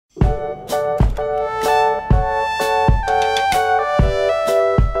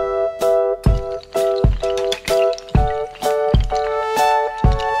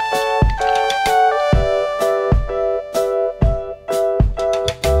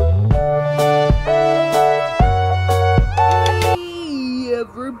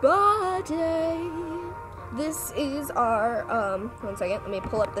this is our, one second, let me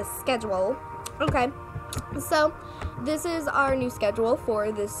pull up the schedule. Okay, so this is our new schedule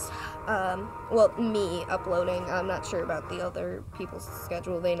for this, well, me uploading. I'm not sure about the other people's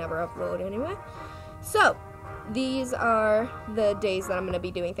schedule. They never upload anyway. So, these are the days that I'm going to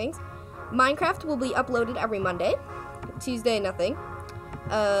be doing things. Minecraft will be uploaded every Monday. Tuesday, nothing.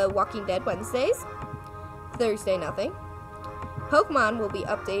 Walking Dead Wednesdays. Thursday, nothing. Pokemon will be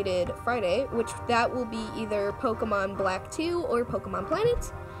updated Friday, which that will be either Pokemon Black 2 or Pokemon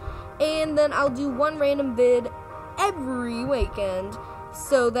Planet. And then I'll do one random vid every weekend.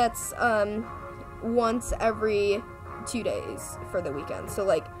 So that's once every 2 days for the weekend. So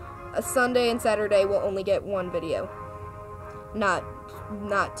like a Sunday and Saturday will only get one video. Not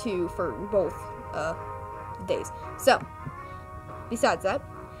two for both days. So, besides that,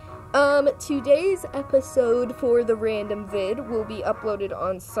 today's episode for the random vid will be uploaded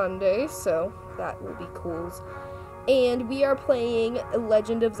on Sunday, so that will be cool. And we are playing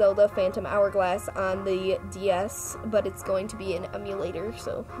Legend of Zelda Phantom Hourglass on the DS, but it's going to be an emulator,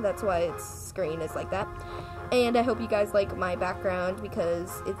 so that's why its screen is like that. And I hope you guys like my background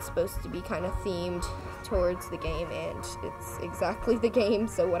because it's supposed to be kind of themed towards the game, and it's exactly the game,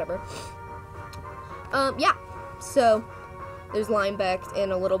 so whatever. Yeah, so there's Linebacked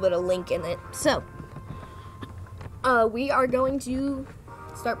and a little bit of Link in it. So, we are going to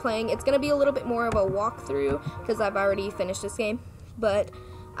start playing. It's going to be a little bit more of a walkthrough because I've already finished this game, but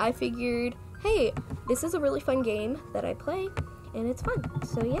I figured, hey, this is a really fun game that I play, and it's fun,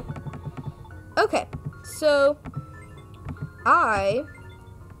 so yeah. Okay, so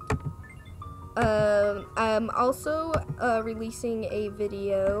I'm also releasing a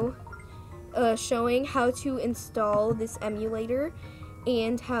video showing how to install this emulator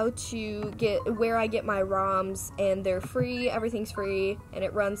and how to where I get my ROMs, and they're free, everything's free, and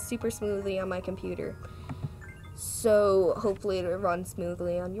it runs super smoothly on my computer. So hopefully it'll run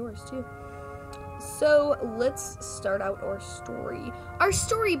smoothly on yours too. So let's start out our story. Our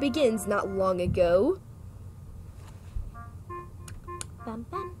story begins not long ago.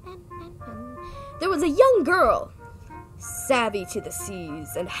 There was a young girl, savvy to the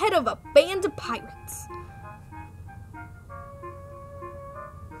seas and head of a band of pirates.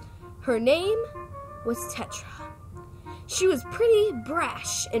 Her name was Tetra. She was pretty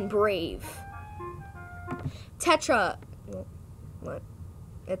brash and brave. Tetra... What?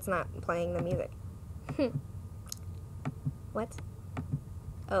 It's not playing the music. What?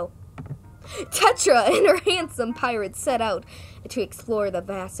 Oh. Tetra and her handsome pirates set out to explore the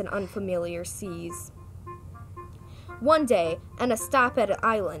vast and unfamiliar seas. One day, on a stop at an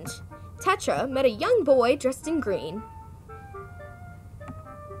island, Tetra met a young boy dressed in green.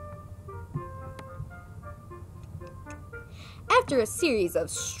 After a series of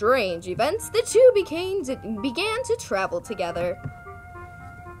strange events, the two began to travel together.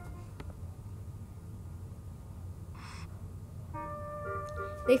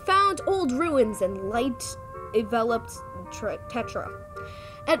 They found old ruins and light enveloped Tetra.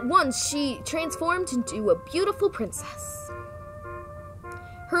 At once, she transformed into a beautiful princess.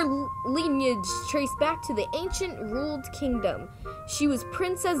 Her lineage traced back to the ancient ruled kingdom. She was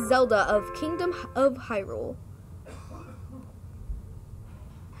Princess Zelda of Kingdom of Hyrule.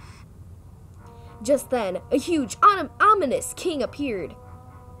 Just then, a huge, ominous king appeared.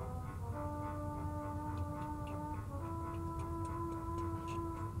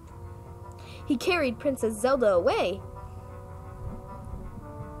 He carried Princess Zelda away.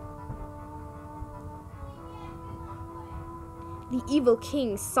 The evil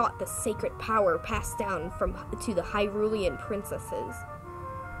king sought the sacred power passed down to the Hyrulean princesses.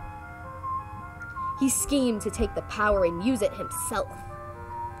 He schemed to take the power and use it himself.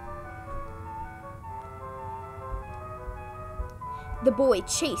 The boy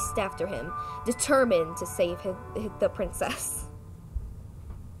chased after him, determined to save the princess.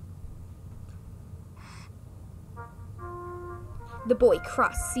 The boy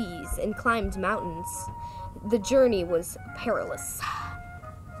crossed seas and climbed mountains. The journey was perilous.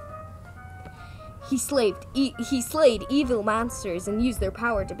 He slayed evil monsters and used their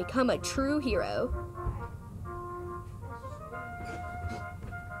power to become a true hero.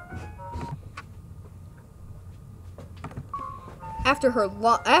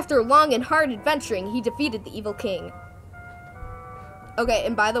 After long and hard adventuring, he defeated the evil king. Okay,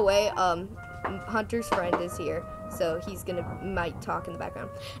 and by the way, Hunter's friend is here, so he's might talk in the background.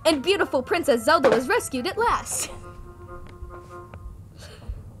 And beautiful Princess Zelda was rescued at last.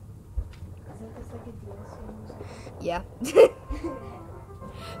 Isn't this like a DLC? Yeah.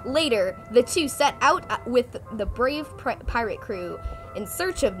 Later, the two set out with the brave pirate crew in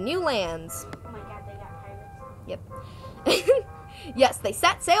search of new lands. Oh my god, they got pirates. Yep. Yes, they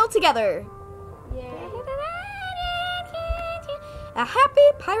set sail together. Yay. A happy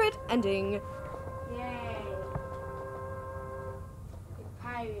pirate ending. Yay. The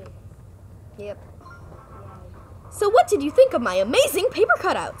pirates. Yep. Yay. So what did you think of my amazing paper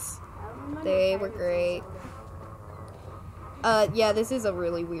cutouts? I remember They were pirates in great. Zelda. Yeah, this is a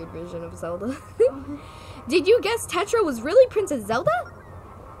really weird version of Zelda. Did you guess Tetra was really Princess Zelda?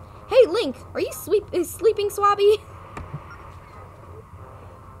 Hey, Link, are you sleeping, Swabby?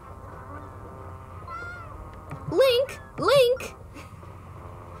 Link!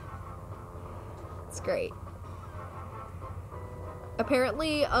 It's great.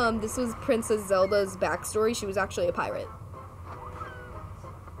 Apparently, this was Princess Zelda's backstory. She was actually a pirate.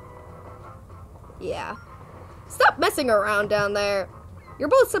 Yeah. Stop messing around down there. You're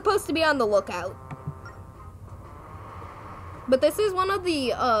both supposed to be on the lookout. But this is one of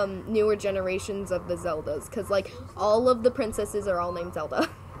the newer generations of the Zeldas, because like all of the princesses are all named Zelda.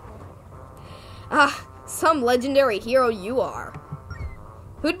 Ah, some legendary hero you are.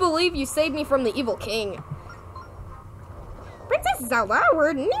 Who'd believe you saved me from the evil king? Princess Zelda,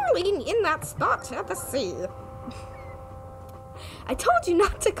 we're nearly in that spot at the sea. I told you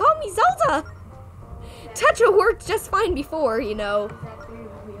not to call me Zelda. Tetra worked just fine before, you know. Is that three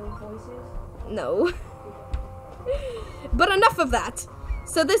real voices? No. But enough of that.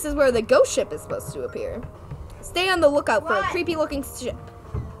 So this is where the ghost ship is supposed to appear. Stay on the lookout for a creepy looking ship.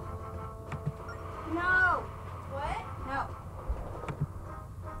 No. What? No.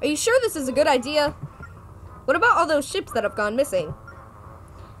 Are you sure this is a good idea? What about all those ships that have gone missing?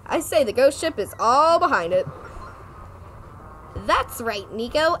 I say the ghost ship is all behind it. That's right,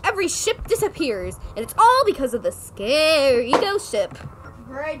 Nico. Every ship disappears, and it's all because of the scary ghost ship.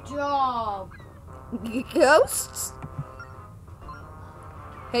 Great job. Ghosts?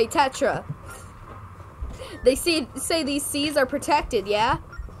 Hey, Tetra. They say these seas are protected, yeah?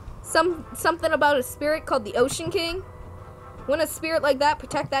 Something about a spirit called the Ocean King? Wouldn't a spirit like that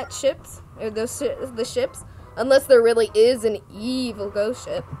protect that ships? Or the ships? Unless there really is an evil ghost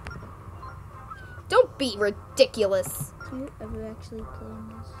ship. Don't be ridiculous. Do you ever actually play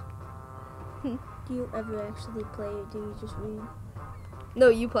this? Do you ever actually play or do you just read? No,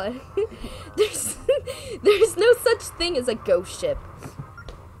 you play. There's no such thing as a ghost ship.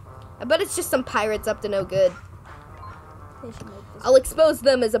 I bet it's just some pirates up to no good. They should make this. I'll expose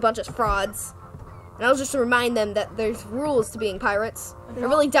them as a bunch of frauds. And I'll just remind them that there's rules to being pirates. I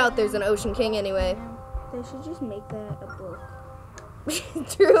really doubt there's an Ocean King anyway. They should just make that a book.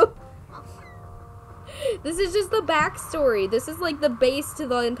 True. This is just the backstory. This is like the base to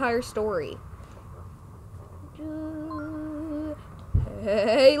the entire story.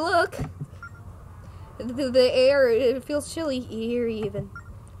 Hey, look. The air, it feels chilly here even.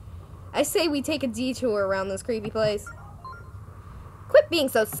 I say we take a detour around this creepy place. Quit being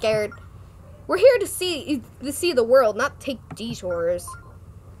so scared. We're here to see the world, not take detours.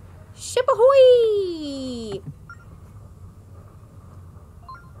 Ship ahoy!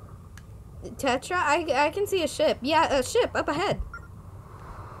 Tetra, I can see a ship. Yeah, a ship up ahead.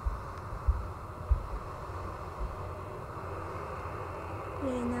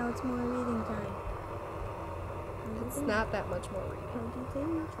 Yeah, now it's more reading time. It's not that much more reading. How do you think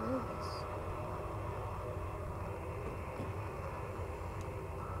you enjoy this?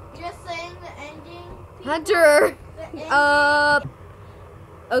 Just saying the ending. Hunter! The ending.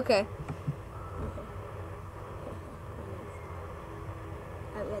 Okay.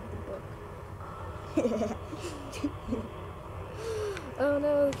 I read the book. Oh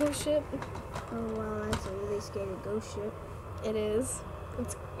no, the ghost ship. Oh wow, that's a really scary ghost ship. It is.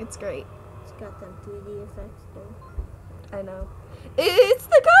 It's great. It's got them 3D effects though. I know. It's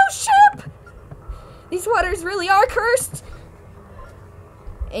the ghost ship! These waters really are cursed!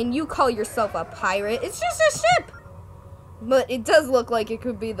 And you call yourself a pirate? It's just a ship! But it does look like it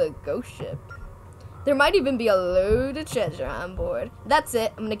could be the ghost ship. There might even be a load of treasure on board. That's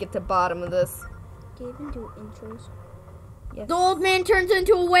it. I'm gonna get to the bottom of this. Do you even do intros? Yes. The old man turns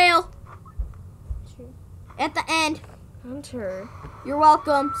into a whale Sure. at the end. Hunter. You're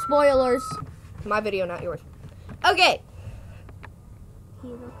welcome. Spoilers. My video, not yours. Okay. He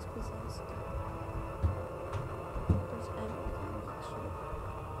looks possessed. Does everything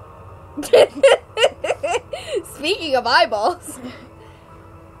that shit. Speaking of eyeballs.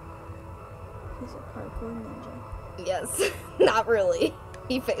 He's a parkour ninja. Yes. Not really.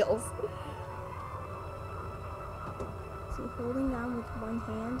 He fails. Is he holding down with one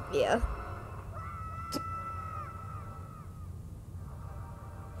hand? Yeah.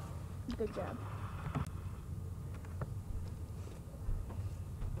 Good job.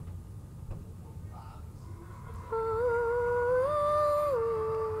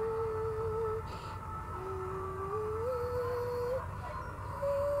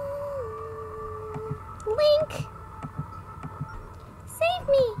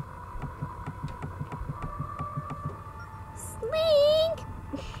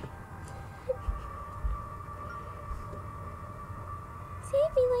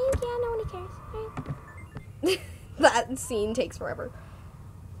 be Link. Yeah, no one cares. Right? That scene takes forever.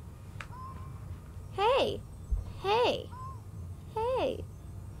 Hey. Hey. Hey.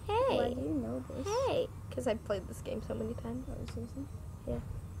 Hey. Why do you know this? Hey. Because I've played this game so many times. Oh, seriously? Yeah.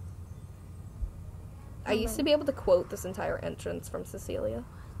 I used to be able to quote this entire entrance from Cecilia.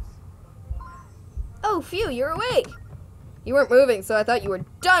 Oh, phew, you're awake. You weren't moving, so I thought you were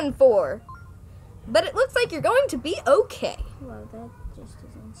done for. But it looks like you're going to be okay. Wow, that just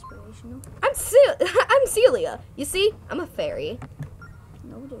is inspirational. I'm Celia. You see, I'm a fairy.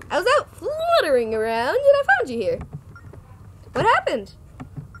 No, dude. I was out fluttering around and I found you here. What happened?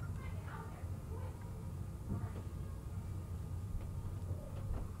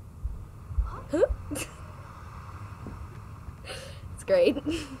 Huh? It's great.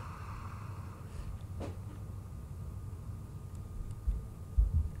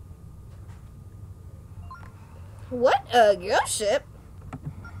 What? A ghost ship?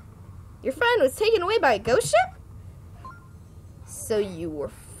 Your friend was taken away by a ghost ship? So you were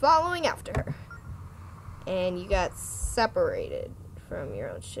following after her. And you got separated from your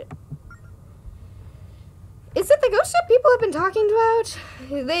own ship. Is it the ghost ship people have been talking about?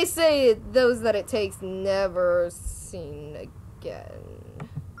 They say those that it takes never seen again.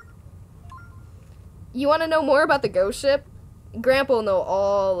 You want to know more about the ghost ship? Grandpa will know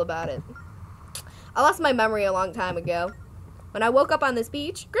all about it. I lost my memory a long time ago. When I woke up on this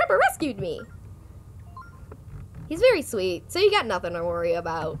beach, Grandpa rescued me. He's very sweet, so you got nothing to worry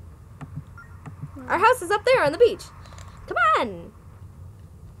about. Our house is up there on the beach. Come on.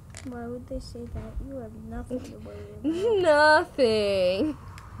 Why would they say that? You have nothing to worry about. Nothing.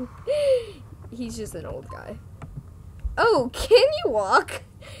 He's just an old guy. Oh, can you walk?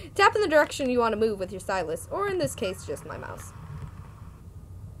 Tap in the direction you want to move with your stylus, or in this case, just my mouse.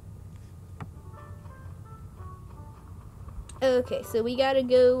 Okay, so we gotta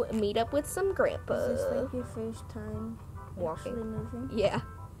go meet up with some grandpa. Is this like your first time Walking. actually moving? Yeah.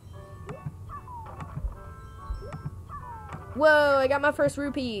 Whoa, I got my first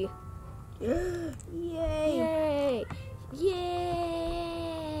rupee. Yay! Yay!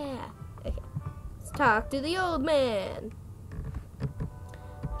 Yeah! Okay, let's talk to the old man.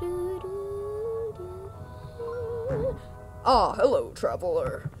 Ah, hello,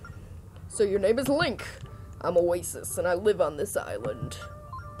 traveler. So your name is Link. I'm Oasis, and I live on this island.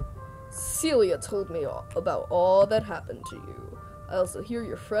 Celia told me about all that happened to you. I also hear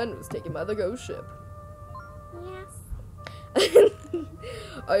your friend was taken by the ghost ship. Yes.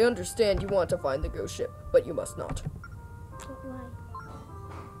 I understand you want to find the ghost ship, but you must not. But why?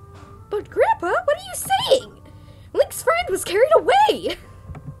 But Grandpa, what are you saying? Link's friend was carried away!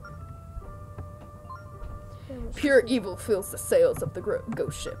 Pure evil fills the sails of the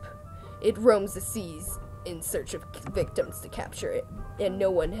ghost ship. It roams the seas in search of victims to capture it, and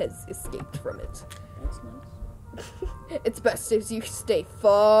no one has escaped from it. That's nice. It's best if you stay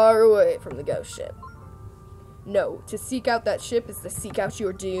far away from the ghost ship. No, to seek out that ship is to seek out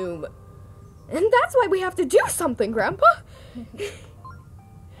your doom. And that's why we have to do something, Grandpa!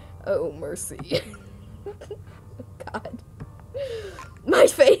 Oh, mercy. God. My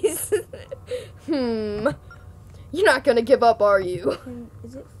face! You're not gonna give up, are you?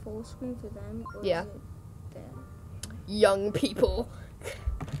 Is it full screen for them? Or Yeah. Is it them? Young people.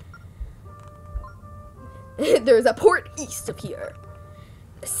 There's a port east of here.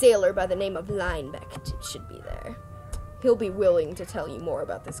 A sailor by the name of Linebeck should be there. He'll be willing to tell you more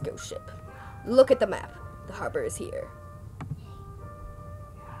about this ghost ship. Look at the map. The harbor is here.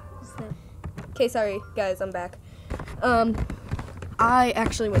 Is that Okay, sorry, guys, I'm back. I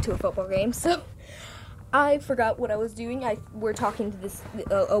actually went to a football game, so I forgot what I was doing. We're talking to this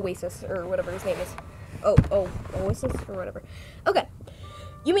Oasis, or whatever his name is. Oh, Oasis, or whatever. Okay.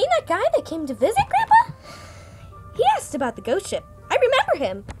 You mean that guy that came to visit, Grandpa? He asked about the ghost ship. I remember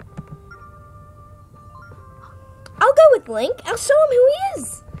him. I'll go with Link. I'll show him who he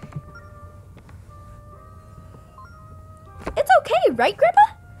is. It's okay, right, Grandpa?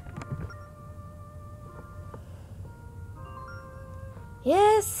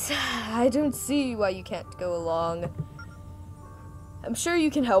 Yes, I don't see why you can't go along. I'm sure you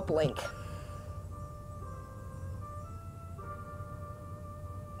can help Link.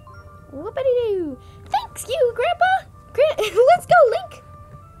 Whoopity-doo. Thanks you, Grandpa. Let's go, Link.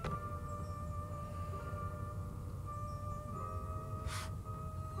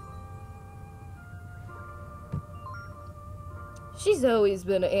 She's always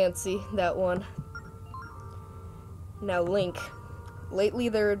been antsy, that one. Now, Link. Lately,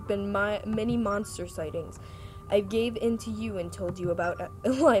 there had been many monster sightings. I gave in to you and told you about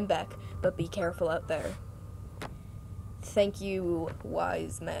Lineback, but be careful out there. Thank you,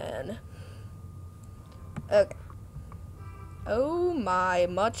 wise man. Okay. Oh my,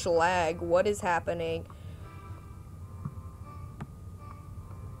 much lag. What is happening?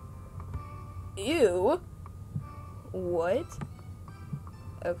 Ew. What?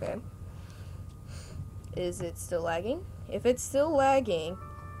 Okay. Is it still lagging? If it's still lagging...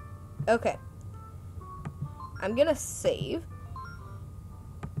 Okay. I'm gonna save.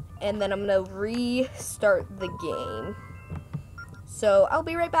 And then I'm gonna restart the game. So, I'll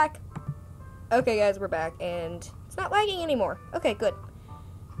be right back. Okay, guys, we're back. And it's not lagging anymore. Okay, good.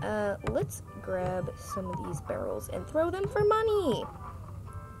 Let's grab some of these barrels and throw them for money.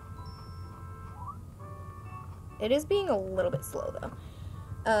 It is being a little bit slow, though.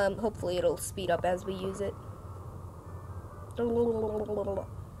 Hopefully it'll speed up as we use it.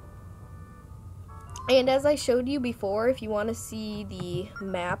 And as I showed you before, if you want to see the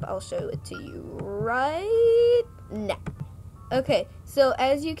map, I'll show it to you right now. Okay, so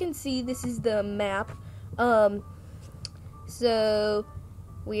as you can see, this is the map. So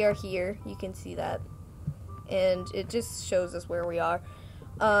we are here. You can see that. And it just shows us where we are.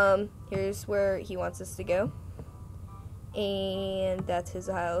 Here's where he wants us to go. And that's his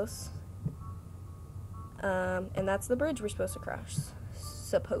house. And that's the bridge we're supposed to cross,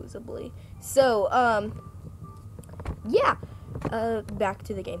 supposedly. So, yeah. Back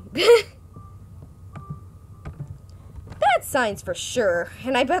to the game. Bad signs for sure.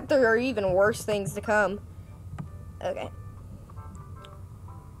 And I bet there are even worse things to come. Okay.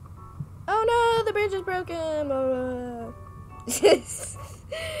 Oh no, the bridge is broken.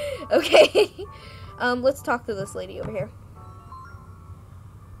 Okay. Let's talk to this lady over here.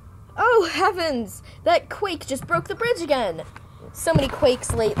 Oh, heavens! That quake just broke the bridge again! So many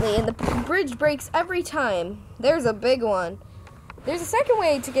quakes lately, and the bridge breaks every time. There's a big one. There's a second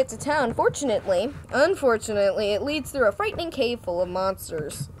way to get to town, fortunately. Unfortunately, it leads through a frightening cave full of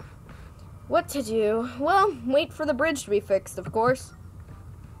monsters. What to do? Well, wait for the bridge to be fixed, of course.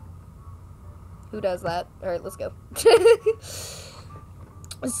 Who does that? Alright, let's go.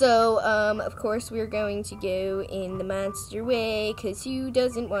 So, of course, we're going to go in the monster way, because who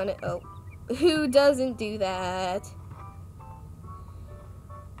doesn't want to... Oh, who doesn't do that?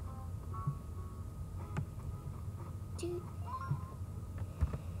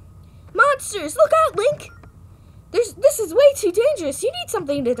 Monsters! Look out, Link! This is way too dangerous. You need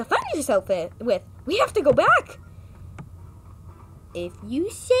something to defend yourself with. We have to go back. If you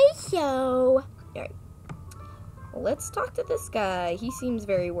say so. Alright. Let's talk to this guy. He seems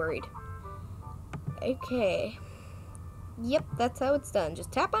very worried. Okay. Yep, that's how it's done.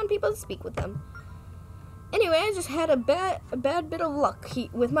 Just tap on people to speak with them. Anyway, I just had a bad bit of luck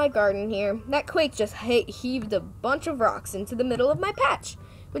with my garden here. That quake just heaved a bunch of rocks into the middle of my patch.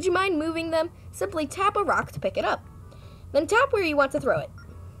 Would you mind moving them? Simply tap a rock to pick it up. Then tap where you want to throw it.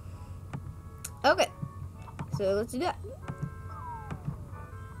 Okay. So let's do that.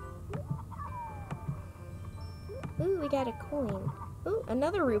 Ooh, we got a coin. Ooh,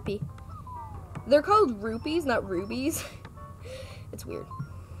 another rupee. They're called rupees, not rubies. It's weird.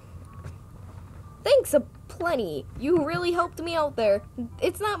 Thanks aplenty. You really helped me out there.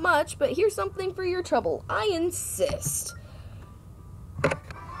 It's not much, but here's something for your trouble. I insist.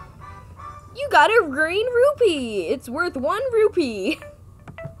 You got a green rupee. It's worth 1 rupee.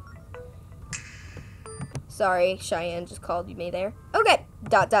 Sorry, Cheyenne just called me there. Okay. ...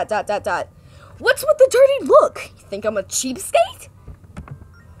 What's with the dirty look? You think I'm a cheapskate?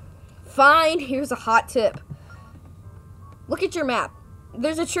 Fine, here's a hot tip. Look at your map.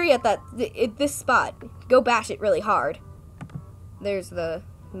 There's a tree at this spot. Go bash it really hard. There's the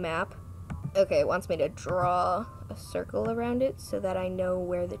map. Okay, it wants me to draw a circle around it so that I know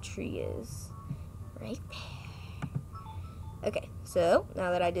where the tree is. Right there. Okay, so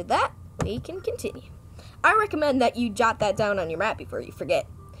now that I did that, we can continue. I recommend that you jot that down on your map before you forget.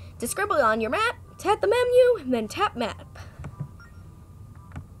 To scribble on your map, tap the menu, and then tap map.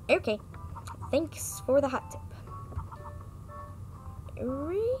 Okay, thanks for the hot tip.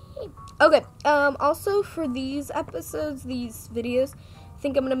 Okay, also for these episodes, these videos, I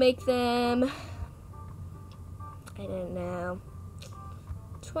think I'm gonna make them, I don't know,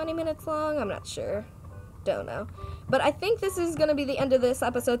 20 minutes long? I'm not sure. Don't know. But I think this is gonna be the end of this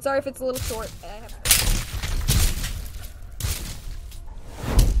episode. Sorry if it's a little short.